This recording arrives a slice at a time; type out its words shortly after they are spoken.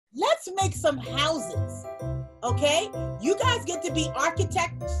let's make some houses, okay? You guys get to be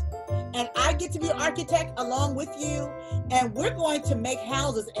architects, and I get to be an architect along with you, and we're going to make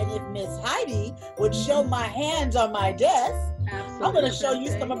houses. And if Miss Heidi would show my hands on my desk, absolutely. I'm going to show you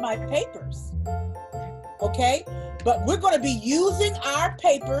some of my papers, okay? But we're going to be using our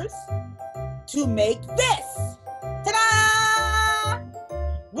papers to make this. Ta-da!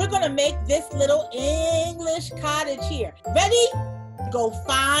 We're going to make this little English cottage here. Ready? Go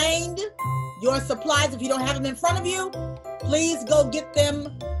find your supplies. If you don't have them in front of you, please go get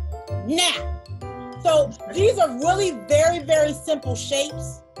them now. So these are really very, very simple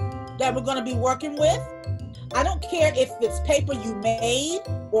shapes that we're going to be working with. I don't care if it's paper you made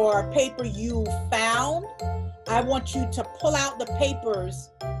or paper you found. I want you to pull out the papers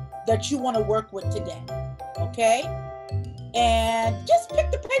that you want to work with today, okay? And just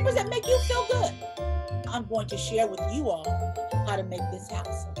pick the papers that make you feel good. I'm going to share with you all how to make this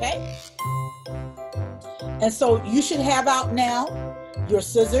house, okay? And so you should have out now your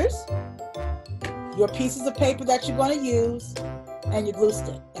scissors, your pieces of paper that you're going to use, and your glue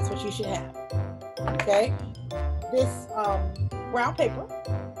stick. That's what you should have, okay? This brown paper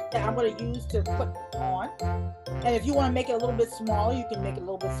that I'm going to use to put on. And if you want to make it a little bit smaller, you can make it a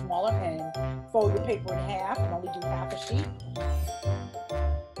little bit smaller and fold your paper in half and only do half a sheet.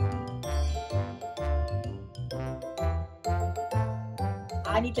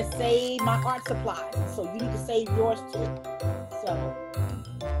 I need to save my art supplies, so you need to save yours too. So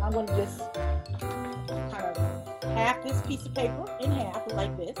I'm going to just kind of half this piece of paper in half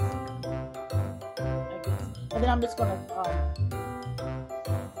like this. And then I'm just going to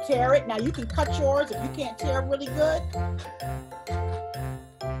tear it. Now you can cut yours if you can't tear really good.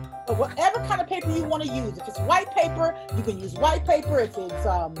 But whatever kind of paper you want to use. If it's white paper, you can use white paper. If it's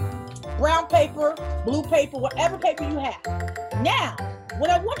brown paper, blue paper, whatever paper you have. Now, what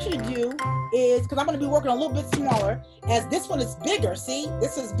I want you to do is, because I'm going to be working a little bit smaller, as this one is bigger, see?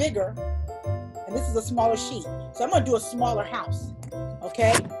 This is bigger, and this is a smaller sheet. So I'm going to do a smaller house,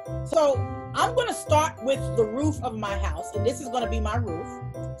 okay? So I'm going to start with the roof of my house, and this is going to be my roof.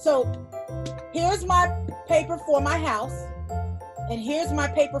 So here's my paper for my house, and here's my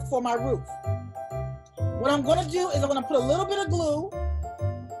paper for my roof. What I'm going to do is I'm going to put a little bit of glue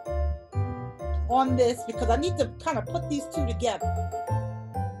on this because I need to kind of put these two together.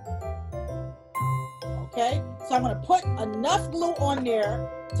 Okay, so I'm going to put enough glue on there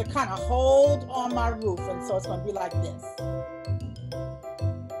to kind of hold on my roof, and so it's going to be like this.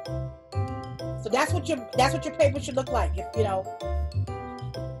 So that's what your paper should look like. If you know,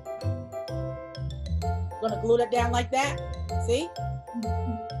 going to glue that down like that. See?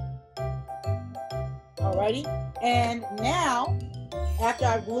 Alrighty, and now after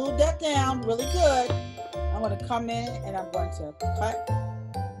I've glued that down really good, I'm going to come in and I'm going to cut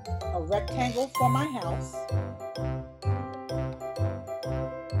a rectangle for my house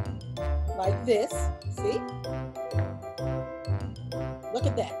like this. See? Look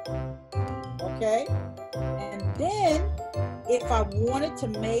at that. Okay, and then if I wanted to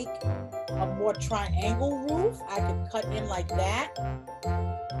make a more triangle roof, I could cut in like that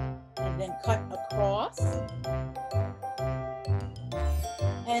and then cut across.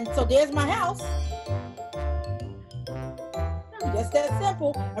 And so there's my house. Just that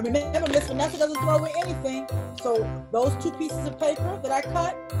simple. And remember, Miss Vanessa doesn't throw away anything. So those two pieces of paper that I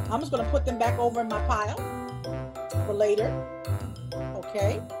cut, I'm just going to put them back over in my pile for later.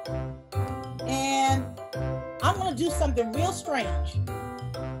 Okay. And I'm going to do something real strange.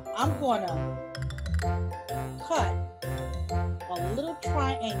 I'm going to cut a little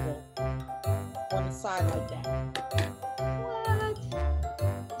triangle on the side like that. What?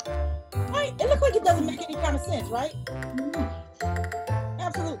 Right? It looks like it doesn't make any kind of sense, right?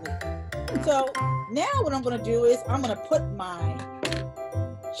 Absolutely. So now what I'm going to do is I'm going to put my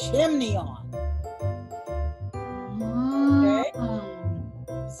chimney on. Okay.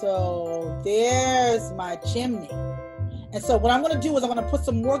 So there's my chimney. And so what I'm going to do is I'm going to put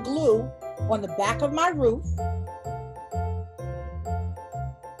some more glue on the back of my roof.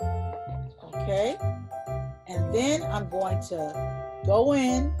 Okay. And then I'm going to go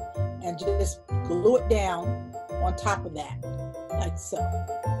in and just glue it down on top of that, like so.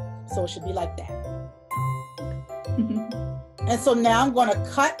 So it should be like that. And so now I'm going to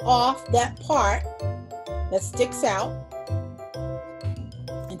cut off that part that sticks out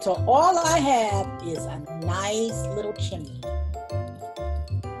until all I have is a nice little chimney.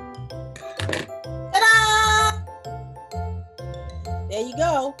 Ta-da! There you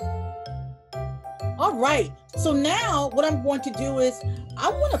go. All right, so now what I'm going to do is I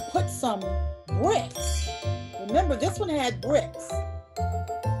want to put some bricks. Remember, this one had bricks.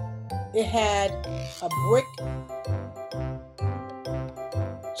 it had a brick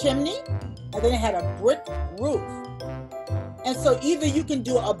chimney, and then it had a brick roof. And so either you can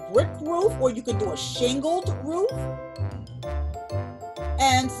do a brick roof or you can do a shingled roof.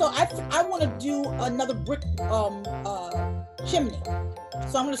 And so I want to do another brick chimney.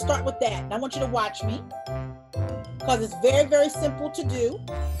 So I'm going to start with that. And I want you to watch me because it's very, very simple to do.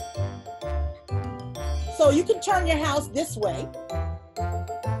 So you can turn your house this way.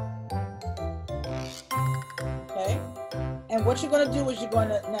 Okay. And what you're going to do is you're going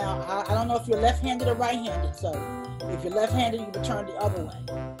to, now, I don't know if you're left-handed or right-handed. So if you're left-handed, you can turn the other way.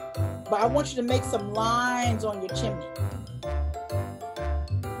 But I want you to make some lines on your chimney.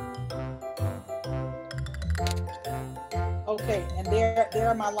 Okay, and there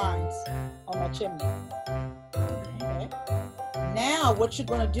are my lines on my chimney. Okay. Now what you're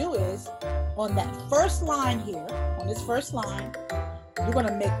going to do is, on that first line here, on this first line, you're going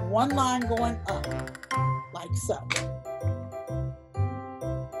to make one line going up, like so.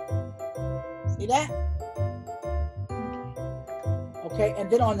 See that? Okay, and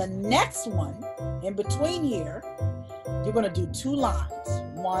then on the next one, in between here, you're going to do two lines.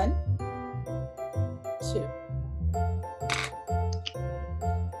 1, 2.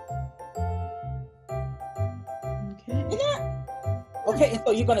 Okay, and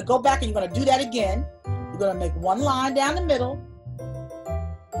so you're going to go back and you're going to do that again. You're going to make one line down the middle,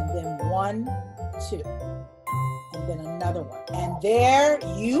 and then 1, 2, and then another one. And there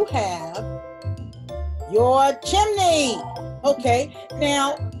you have your chimney. Okay,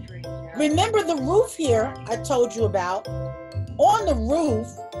 now remember the roof here I told you about. On the roof,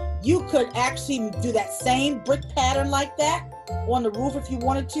 you could actually do that same brick pattern like that on the roof if you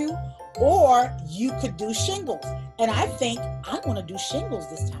wanted to, or you could do shingles. And I think I want to do shingles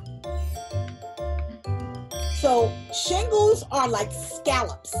this time. So shingles are like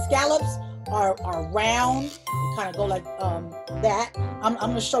scallops. Scallops are round. You kind of go like that. I'm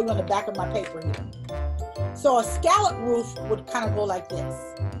going to show you on the back of my paper here. So a scallop roof would kind of go like this.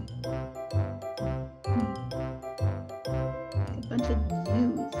 A bunch of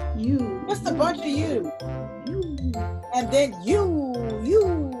U's. Just a bunch of U's. And then U.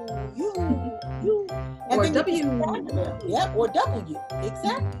 And or then W. Yep, or W.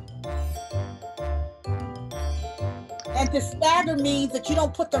 Exactly. And to stagger means that you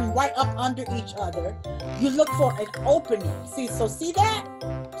don't put them right up under each other. You look for an opening. See that?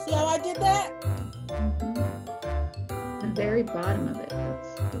 See how I did that? The very bottom of it.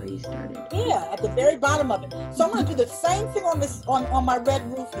 That's where you started. Yeah, at the very bottom of it. So I'm going to do the same thing on this on my red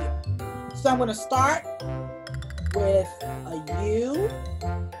roof here. So I'm going to start with a U,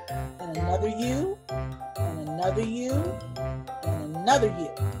 and another U, and another U, and another U.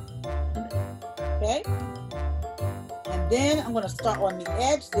 Okay? And then I'm going to start on the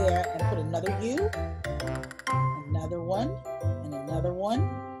edge there and put another U, another one, and another one,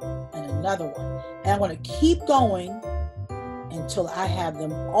 and another one. And I'm going to keep going until I have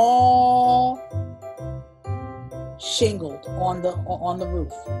them all shingled on the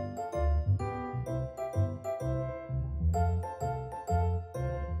roof.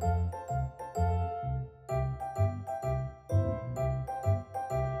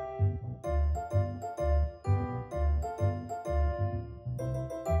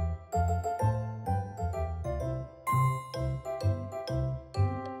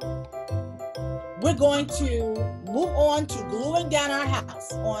 We're going to move on to gluing down our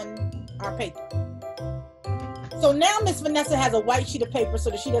house on our paper. So now Miss Vanessa has a white sheet of paper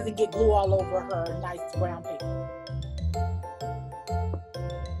so that she doesn't get glue all over her nice brown paper.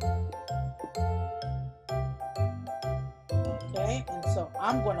 Okay, and so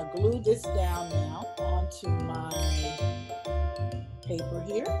I'm going to glue this down now onto my paper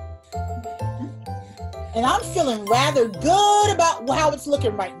here. And I'm feeling rather good about how it's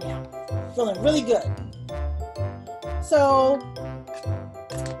looking right now. Feeling really good. So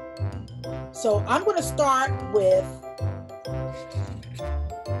I'm going to start with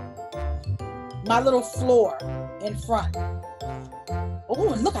my little floor in front.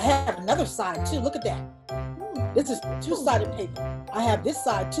 Oh, and look, I have another side too. Look at that. This is two-sided paper. I have this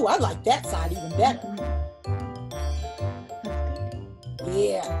side too. I like that side even better.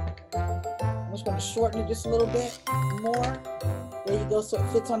 Yeah. I'm just going to shorten it just a little bit more. There you go, so it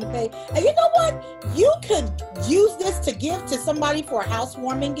fits on the page. And you know what? You could use this to give to somebody for a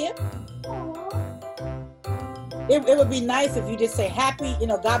housewarming gift. It would be nice if you just say happy,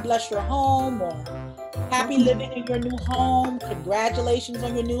 God bless your home, or happy living in your new home. Congratulations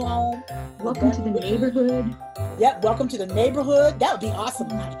on your new home. Welcome to the neighborhood. Yep, welcome to the neighborhood. That would be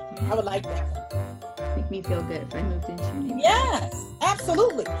awesome. I would like that one. me feel good if I moved into your neighborhood. Yes,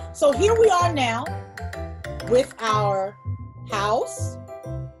 absolutely. So here we are now with our house,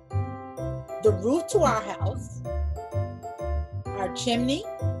 the roof to our house, our chimney,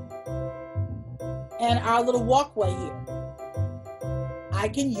 and our little walkway here. I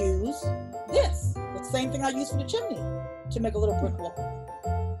can use this, the same thing I use for the chimney, to make a little brick wall.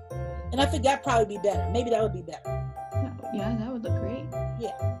 And I think that'd probably be better. Maybe that would be better. Yeah, that would look great.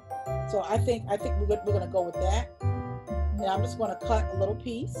 Yeah. So I think we're gonna go with that. And I'm just gonna cut a little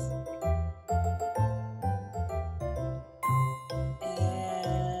piece.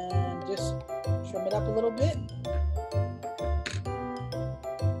 And just trim it up a little bit.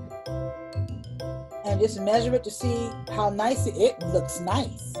 And just measure it to see how nice it looks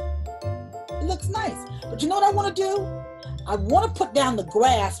nice. It looks nice. But you know what I want to do? I want to put down the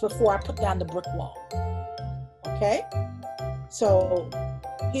grass before I put down the brick wall. Okay? So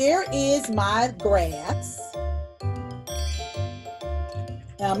here is my grass.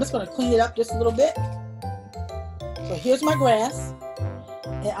 And I'm just going to clean it up just a little bit. So here's my grass.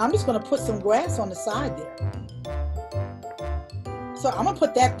 And I'm just going to put some grass on the side there. So I'm going to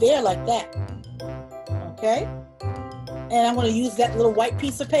put that there like that. Okay? And I'm going to use that little white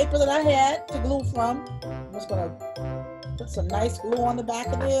piece of paper that I had to glue from. I'm just going to put some nice glue on the back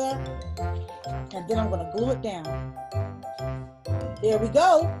of there. And then I'm going to glue it down. There we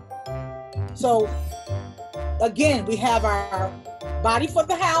go. So, again, we have our body for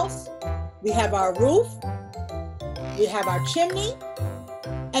the house. We have our roof. We have our chimney.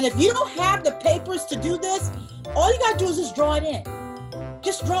 And if you don't have the papers to do this, all you got to do is just draw it in.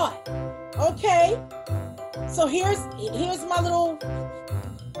 Just draw it. Okay? So here's my little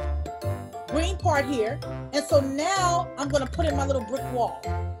green part here. And so now I'm going to put in my little brick wall.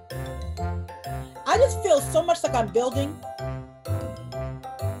 I just feel so much like I'm building.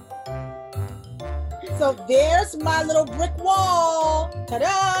 So there's my little brick wall.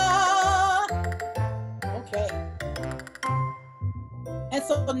 Ta-da! Okay. And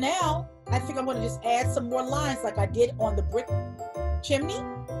so now I think I'm going to just add some more lines like I did on the brick chimney.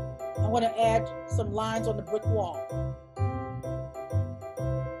 I want to add some lines on the brick wall.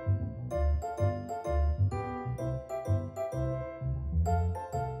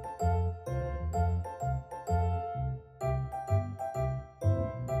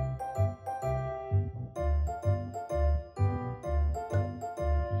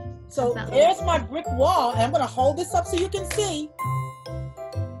 So there's my brick wall, and I'm going to hold this up so you can see.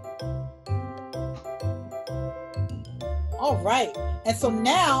 All right. And so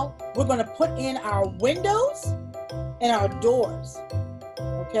now we're going to put in our windows and our doors.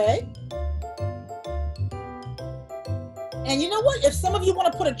 Okay? And you know what? If some of you want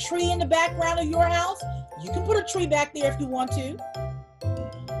to put a tree in the background of your house, you can put a tree back there if you want to. You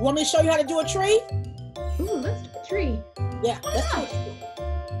want me to show you how to do a tree? Ooh, let's do a tree. Yeah, let's do it.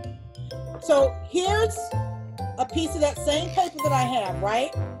 So here's a piece of that same paper that I have,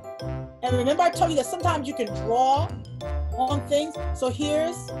 right? And remember I told you that sometimes you can draw on things. So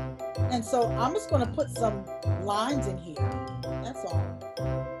and so I'm just going to put some lines in here. That's all.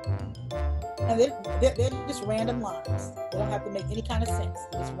 And they're just random lines. They don't have to make any kind of sense.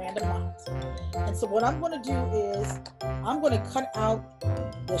 They're just random lines. And so what I'm going to do is I'm going to cut out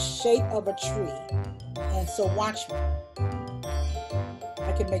the shape of a tree. And so watch me.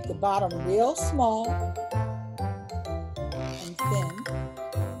 I can make the bottom real small and thin.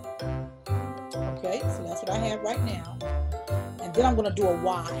 Okay, so that's what I have right now. And then I'm going to do a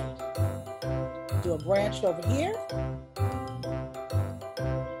Y. Do a branch over here.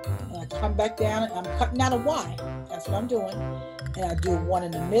 And I come back down and I'm cutting out a Y. That's what I'm doing. And I do one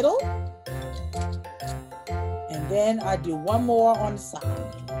in the middle. And then I do one more on the side.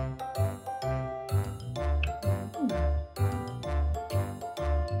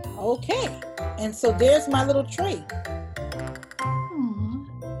 Okay, and so there's my little tree.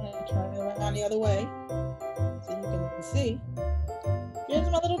 And turn it around the other way so you can see. There's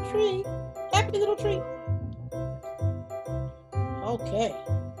my little tree. Happy little tree. Okay.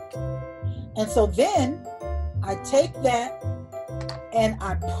 And so then I take that and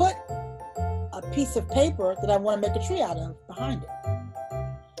I put a piece of paper that I want to make a tree out of behind it.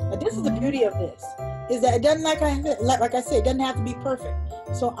 Now this is the beauty of this, is that it doesn't, like I said, it doesn't have to be perfect.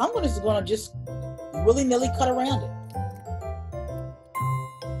 So I'm just going to willy-nilly cut around it.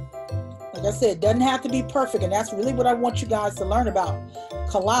 Like I said, it doesn't have to be perfect, and that's really what I want you guys to learn about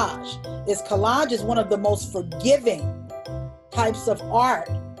collage. Collage is one of the most forgiving types of art,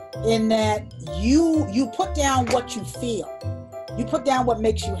 in that you put down what you feel. You put down what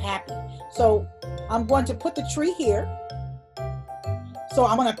makes you happy. So I'm going to put the tree here. So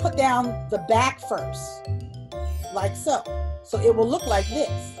I'm going to put down the back first, like so. So it will look like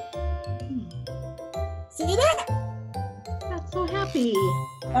this. See that? That's so happy.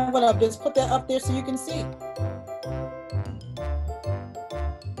 I'm going to just put that up there so you can see.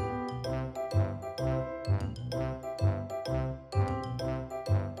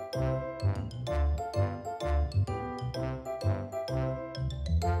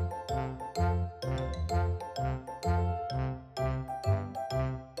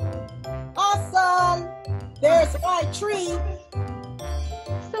 Awesome! There's my tree.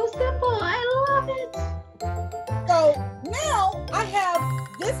 So simple. I love it. So now I have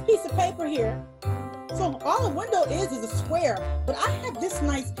this piece of paper here. So all the window is a square, but I have this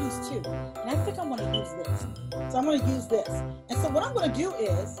nice piece too. And I think I'm going to use this. So I'm going to use this. And so what I'm going to do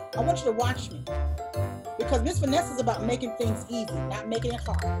is, I want you to watch me. Because Miss Vanessa is about making things easy, not making it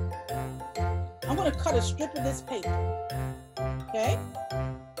hard. I'm going to cut a strip of this paper. Okay?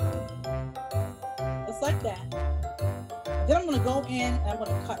 Just like that. And then I'm going to go in and I'm going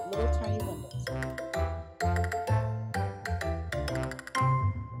to cut little tiny windows.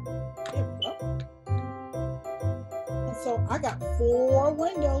 There we go. And so I got 4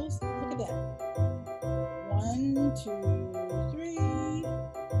 windows. Look at that. 1, 2, 3,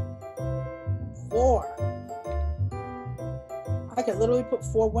 4. I could literally put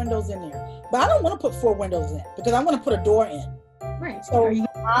 4 windows in there. But I don't want to put 4 windows in because I want to put a door in. Right. So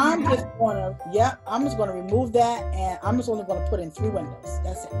I'm just going to, I'm just going to remove that and I'm just only going to put in 3 windows.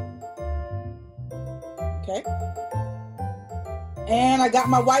 That's it. Okay. And I got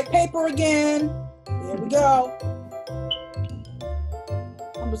my white paper again. There we go.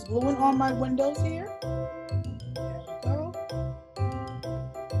 I'm just gluing on my windows here. There we go.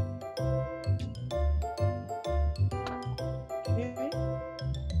 Okay.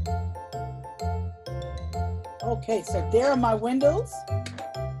 Okay, so there are my windows.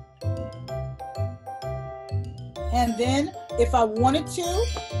 And then if I wanted to,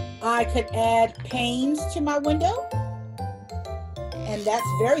 I could add panes to my window. And that's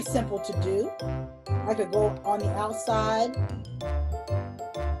very simple to do. I could go on the outside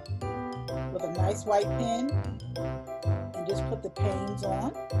with a nice white pen and just put the panes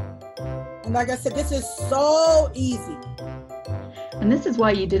on. And like I said, this is so easy. And this is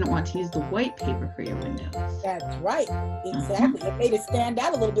why you didn't want to use the white paper for your windows. That's right. Exactly. It made it stand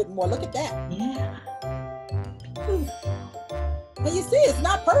out a little bit more. Look at that. Yeah. And you see, it's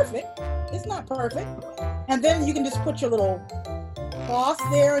not perfect. It's not perfect. And then you can just put your little cross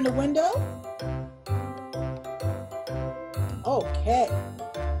there in the window. Okay.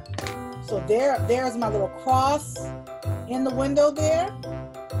 So there's my little cross in the window there.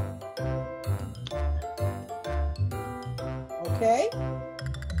 Okay.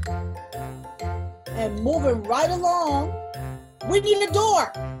 And moving right along, we need a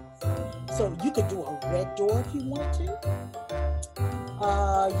door. So you could do a red door if you wanted to.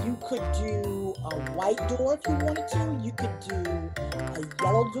 You could do a white door if you wanted to. You could do a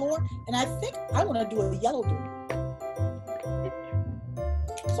yellow door. And I think I want to do a yellow door.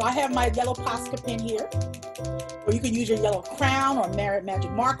 So I have my yellow Posca pen here. Or you can use your yellow crown or Merit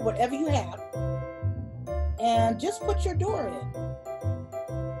Magic marker, whatever you have. And just put your door in.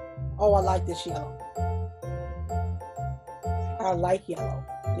 Oh, I like this yellow. I like yellow.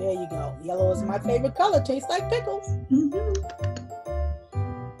 There you go. Yellow is my favorite color. Tastes like pickles.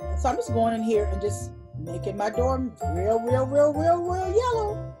 So I'm just going in here and just making my door real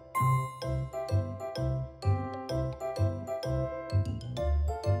yellow.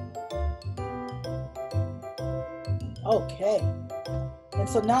 Okay. And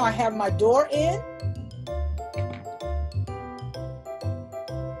so now I have my door in.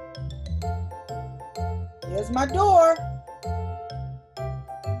 There's my door.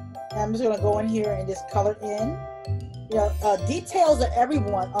 And I'm just going to go in here and just color in. You know, details are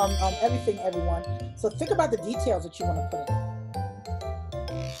everyone, everyone. So think about the details that you want to put in.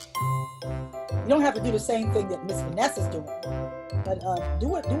 You don't have to do the same thing that Miss Vanessa's doing, but do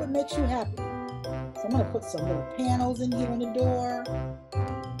what makes you happy. So I'm going to put some little panels in here on the door.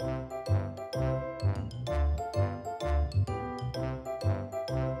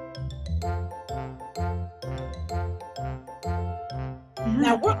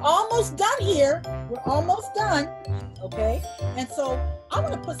 Now we're almost done here. We're almost done. Okay. And so I'm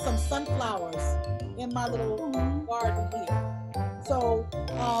going to put some sunflowers in my little garden here. So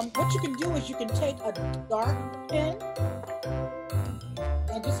what you can do is you can take a dark pen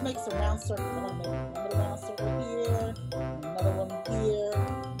and just make some round circles. I'm going to make another round circle here, another one here.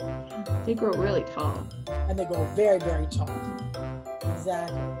 They grow really tall. And they grow very tall.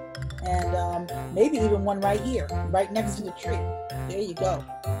 Exactly. And maybe even one right here, right next to the tree. There you go.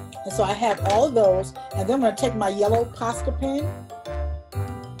 And so I have all of those, and then I'm going to take my yellow Posca pen.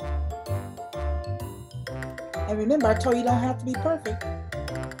 And remember, I told you don't have to be perfect.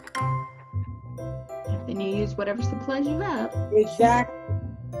 Then you use whatever supplies you have. Exactly.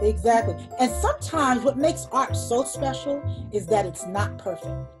 Exactly. And sometimes what makes art so special is that it's not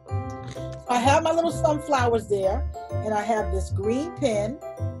perfect. I have my little sunflowers there, and I have this green pen,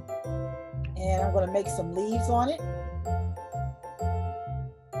 and I'm going to make some leaves on it.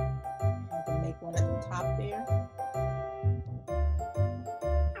 I'm going to make one at the top there.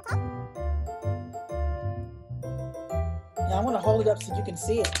 And I want to hold it up so you can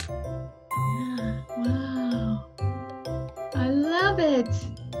see it. Yeah. Wow. I love it.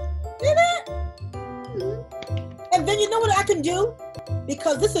 See that? Mm-hmm. And then you know what I can do?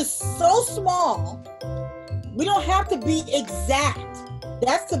 Because this is so small, we don't have to be exact.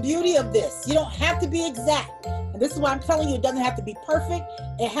 That's the beauty of this. You don't have to be exact. And this is why I'm telling you, it doesn't have to be perfect.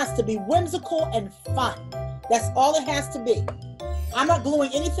 It has to be whimsical and fun. That's all it has to be. I'm not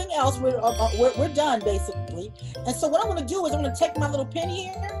gluing anything else. We're done, basically. And so what I'm going to do is I'm going to take my little pen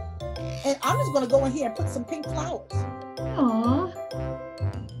here, and I'm just going to go in here and put some pink flowers. Aww.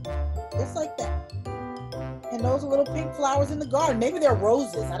 Just like that. And those are little pink flowers in the garden. Maybe they're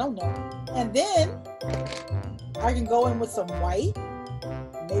roses. I don't know. And then I can go in with some white.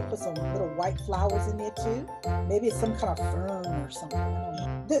 Maybe put some little white flowers in there too. Maybe it's some kind of fern or something. I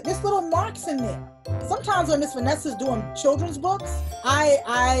don't know. There's little marks in there. Sometimes when Miss Vanessa's doing children's books,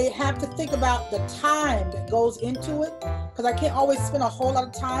 I have to think about the time that goes into it, because I can't always spend a whole lot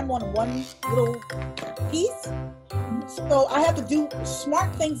of time on one little piece. So I have to do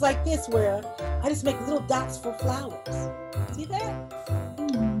smart things like this where I just make little dots for flowers. See that?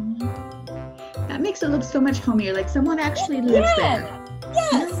 That makes it look so much homier, like someone actually lives there.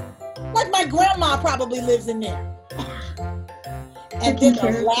 Yes. Like my grandma probably lives in there. And then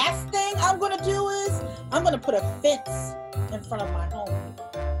the last thing I'm going to do is I'm going to put a fence in front of my home.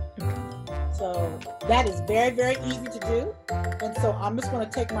 So that is very, very easy to do. And so I'm just going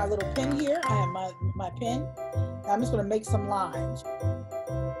to take my little pen here. I have my pen. I'm just going to make some lines.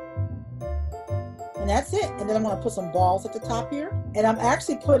 And that's it. And then I'm going to put some balls at the top here. And I'm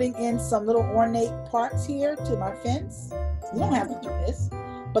actually putting in some little ornate parts here to my fence. You don't have to do this.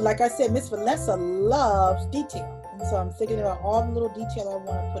 But like I said, Miss Vanessa loves detail. And so I'm thinking about all the little detail I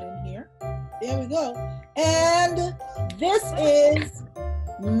want to put in here. There we go. And this is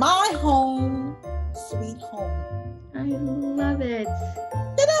my home, sweet home. I love it.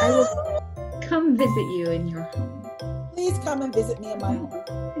 Ta-da! I will come visit you in your home. Please come and visit me in my home.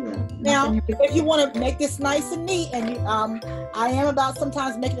 Now, if you want to make this nice and neat, and I am about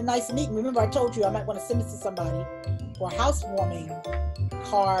sometimes making it nice and neat. Remember, I told you I might want to send this to somebody for a housewarming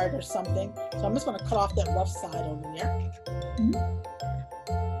card or something. So I'm just going to cut off that rough side over there.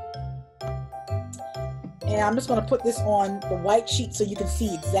 And I'm just going to put this on the white sheet so you can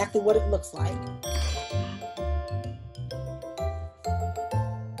see exactly what it looks like.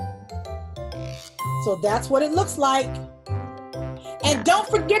 So that's what it looks like. And don't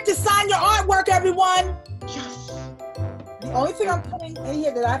forget to sign your artwork, everyone. Yes. The only thing I'm putting in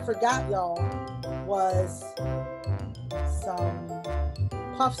here that I forgot, y'all, was some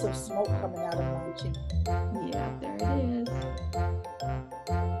puffs of smoke coming out of my chimney. Yeah, there it is.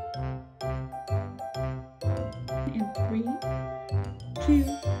 And 3, 2,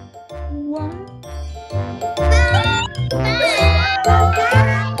 1.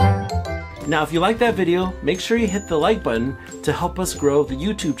 Now, if you like that video, make sure you hit the like button to help us grow the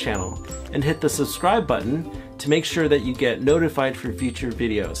YouTube channel, and hit the subscribe button to make sure that you get notified for future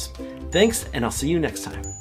videos. Thanks, and I'll see you next time.